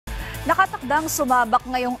Nakatakdang sumabak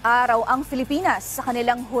ngayong araw ang Filipinas sa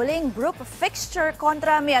kanilang huling group fixture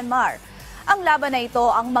kontra Myanmar. Ang laban na ito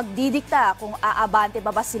ang magdidikta kung aabante pa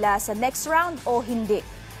ba sila sa next round o hindi.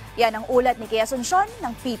 Yan ang ulat ni Kea Asuncion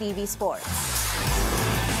ng PTV Sports.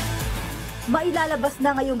 Mailalabas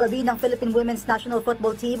na ngayong gabi ng Philippine Women's National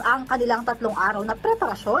Football Team ang kanilang 3 araw na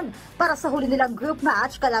preparasyon para sa huli nilang group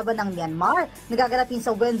match kalaban ng Myanmar na gaganapin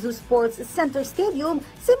sa Wenzu Sports Center Stadium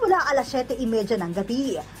simula alas 7:30 ng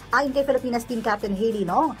gabi. Ayon kay Filipinas Team Captain Hailey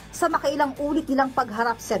Nong, sa makailang ulit nilang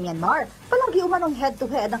pagharap sa Myanmar, palagi umanong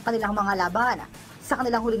head-to-head ang kanilang mga laban. Sa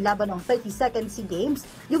kanilang huling laban ng 32nd SEA Games,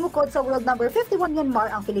 yumukod sa world number 51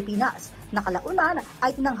 Myanmar ang Filipinas. Nakalaunan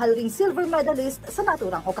ay tinanghal ring silver medalist sa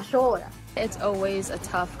naturang okasyon. It's always a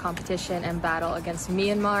tough competition and battle against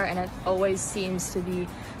Myanmar, and it always seems to be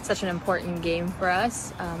such an important game for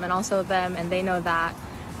us and also them, and they know that.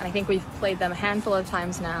 And I think we've played them a handful of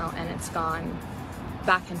times now, and it's gone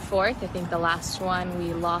back and forth. I think the last one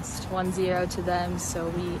we lost 1-0 to them, so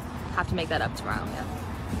we have to make that up tomorrow. Yeah.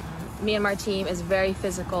 Myanmar team is very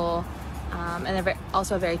physical and they're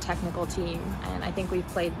also a very technical team, and I think we've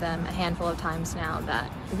played them a handful of times now that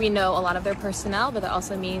we know a lot of their personnel, but that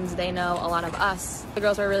also means they know a lot of us. The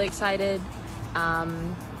girls are really excited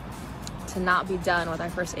to not be done with our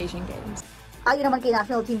first Asian Games. Ayon naman kay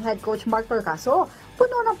National Team Head Coach Mark Torcaso,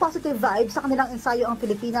 puno ng positive vibes sa kanilang ensayo ang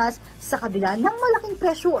Pilipinas sa kabila ng malaking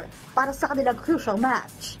pressure para sa kanilang crucial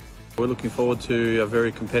match. We're looking forward to a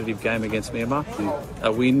very competitive game against Myanmar. A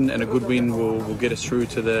win and a good win will get us through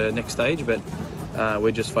to the next stage, but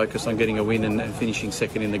we're just focused on getting a win and finishing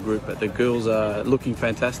second in the group. But the girls are looking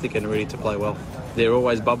fantastic and ready to play well. They're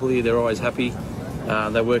always bubbly, they're always happy,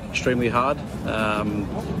 they work extremely hard,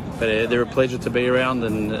 but they're a pleasure to be around,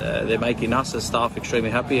 and they're making us as staff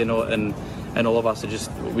extremely happy, and all of us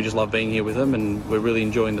we just love being here with them, and we're really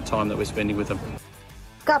enjoying the time that we're spending with them.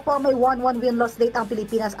 Kapwa may 1-1 win-loss rate ang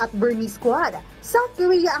Pilipinas at Burmese squad. South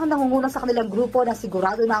Korea ang nangunguna sa kanilang grupo na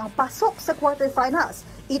sigurado na ang pasok sa quarterfinals.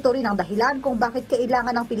 Ito rin ang dahilan kung bakit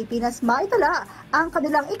kailangan ng Pilipinas maitala ang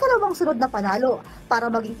kanilang ikalawang sunod na panalo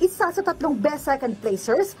para maging isa sa 3 best second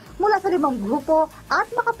placers mula sa 5 grupo at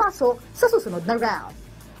makapasok sa susunod na round.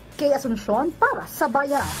 Kea Asuncion para sa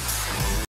Bayan.